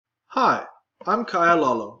Hi, I'm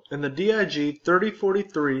Kalakh in the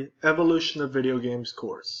DIG3043 Evolution of Video Games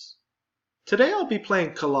course. Today I'll be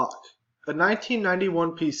playing Kalakh, a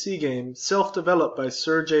 1991 PC game self-developed by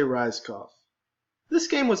Sergei Ryzhkov. This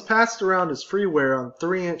game was passed around as freeware on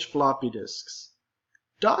 3-inch floppy disks.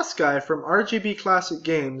 DOS Guy from RGB Classic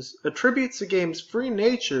Games attributes the game's free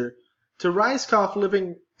nature to Ryzhkov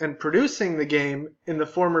living and producing the game in the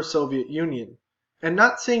former Soviet Union, and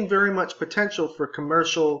not seeing very much potential for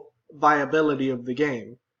commercial viability of the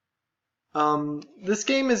game. This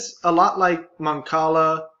game is a lot like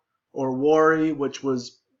Mancala or Wari, which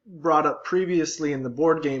was brought up previously in the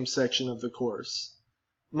board game section of the course.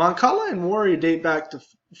 Mancala and Wari date back to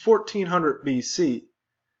 1400 BC,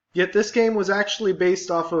 yet this game was actually based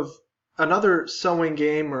off of another sowing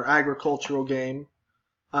game or agricultural game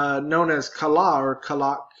known as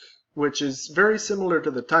Kalakh, which is very similar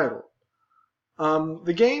to the title.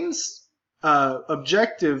 The game's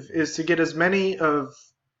objective is to get as many of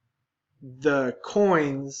the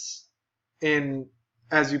coins in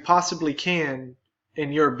as you possibly can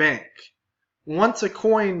in your bank. Once a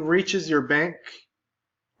coin reaches your bank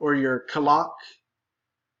or your Kalakh,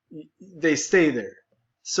 they stay there.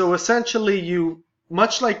 So essentially, you,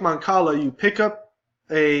 much like Mancala, you pick up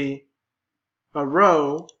a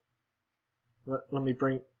row. Let me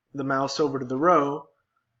bring the mouse over to the row.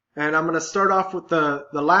 And I'm going to start off with the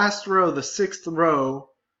last row, the 6th row,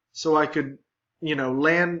 so I could,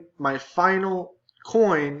 land my final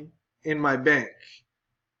coin in my bank.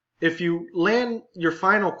 If you land your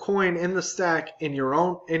final coin in the stack in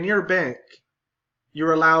your bank,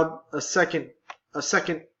 you're allowed a second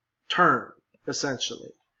turn,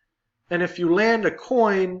 essentially. And if you land a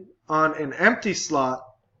coin on an empty slot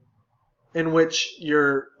in which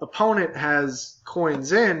your opponent has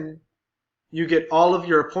coins in, you get all of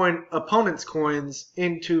your opponent's coins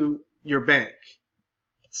into your bank.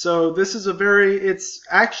 So this is it's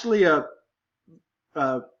actually a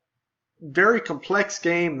very complex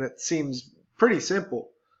game that seems pretty simple.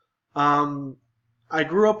 I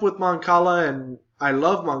grew up with Mancala and I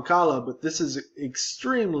love Mancala, but this is it's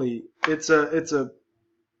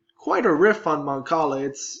quite a riff on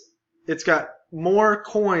Mancala. It's got more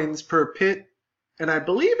coins per pit, and I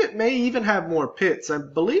believe it may even have more pits. I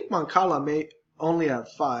believe Mancala may only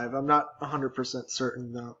have 5. I'm not 100%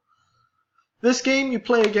 certain though. This game you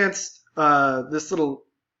play against this little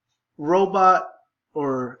robot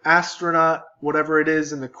or astronaut, whatever it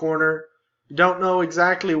is in the corner. You don't know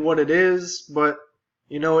exactly what it is, but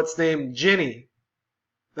you know it's named Jinnee.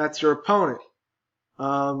 That's your opponent.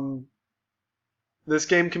 This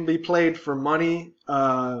game can be played for money.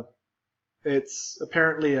 It's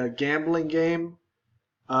apparently a gambling game.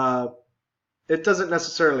 It doesn't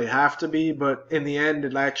necessarily have to be, but in the end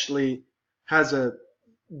it actually has a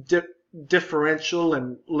differential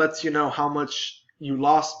and lets you know how much you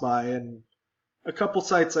lost by. And a couple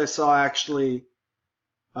sites I saw actually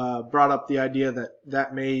brought up the idea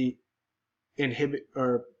that may inhibit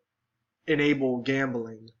or enable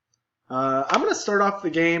gambling. I'm going to start off the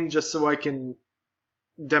game just so I can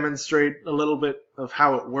demonstrate a little bit of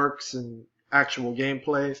how it works in actual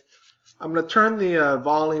gameplay. I'm going to turn the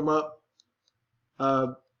volume up.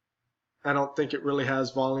 I don't think it really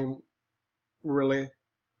has volume, really.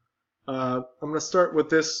 I'm going to start with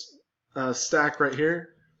this stack right here.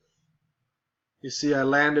 You see I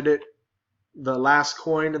landed it, the last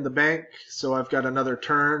coin in the bank, so I've got another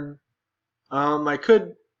turn. I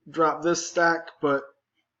could drop this stack, but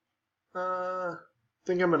I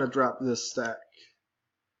think I'm going to drop this stack.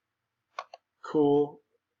 Cool.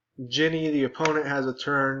 Jinnee, the opponent, has a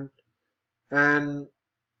turn. And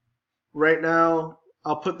right now,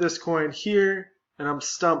 I'll put this coin here, and I'm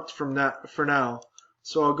stumped from that for now.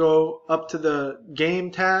 So I'll go up to the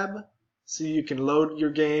game tab. So you can load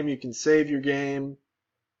your game, you can save your game.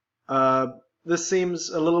 This seems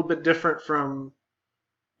a little bit different from,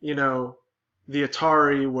 the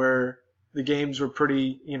Atari, where the games were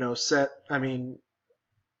pretty, set. I mean,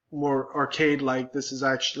 more arcade-like. This is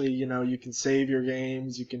actually, you can save your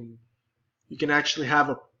games. You can actually have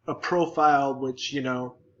a profile which,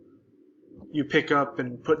 you pick up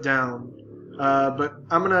and put down. But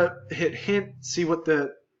I'm gonna hit hint, see what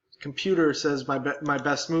the computer says my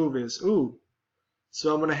best move is. Ooh,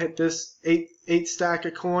 so I'm gonna hit this 8 stack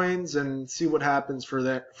of coins and see what happens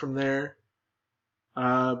from there.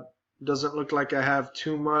 Doesn't look like I have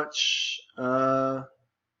too much. I'm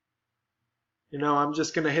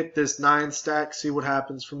just gonna hit this 9 stack, see what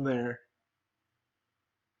happens from there.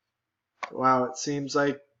 Wow, it seems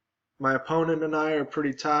like my opponent and I are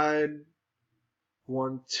pretty tied.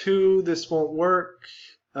 1, 2, this won't work.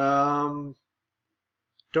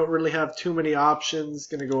 Don't really have too many options.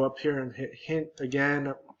 Gonna go up here and hit hint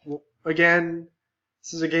again. Again,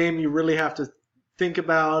 this is a game you really have to think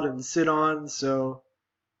about and sit on, so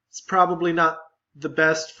it's probably not the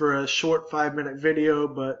best for a short 5-minute video,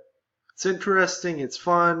 but it's interesting, it's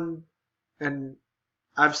fun, and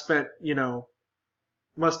I've spent,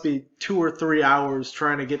 must be 2 or 3 hours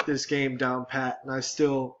trying to get this game down pat, and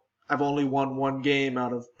I've only won one game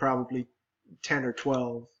out of probably 10 or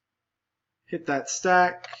 12. Hit that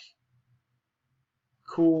stack.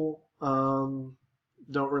 Cool.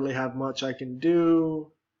 Don't really have much I can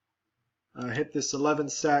do. Hit this 11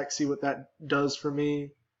 stack, see what that does for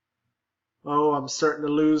me. Oh, I'm starting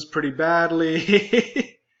to lose pretty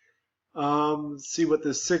badly. See what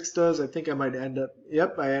this 6 does. I think I might end up,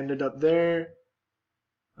 yep, I ended up there.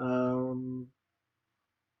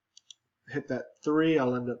 Hit that 3,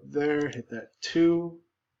 I'll end up there. Hit that 2,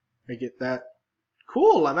 I get that.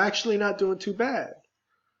 Cool, I'm actually not doing too bad.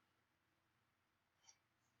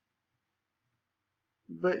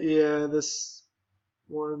 But yeah, this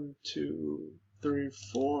 1, 2, 3,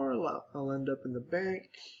 4, I'll end up in the bank.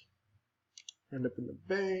 End up in the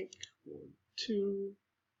bank. 1, 2.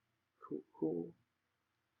 Cool.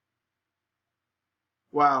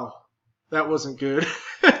 Wow, that wasn't good.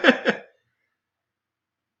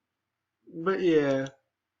 But yeah,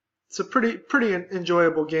 it's a pretty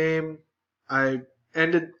enjoyable game. I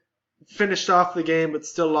finished off the game, but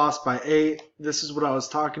still lost by 8. This is what I was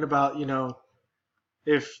talking about.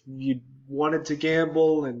 If you wanted to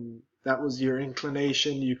gamble and that was your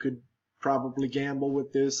inclination, you could probably gamble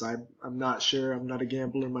with this. I'm not sure. I'm not a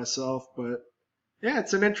gambler myself, but yeah,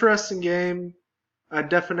 it's an interesting game. I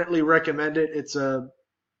definitely recommend it. It's a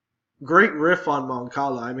great riff on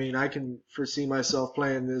Mancala. I mean, I can foresee myself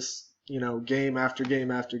playing this, game after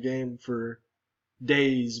game after game for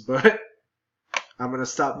days, but I'm going to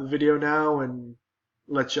stop the video now and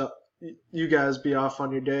let you guys be off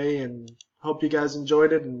on your day, and hope you guys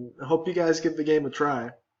enjoyed it, and I hope you guys give the game a try.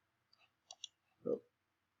 So,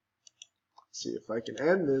 see if I can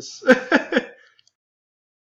end this.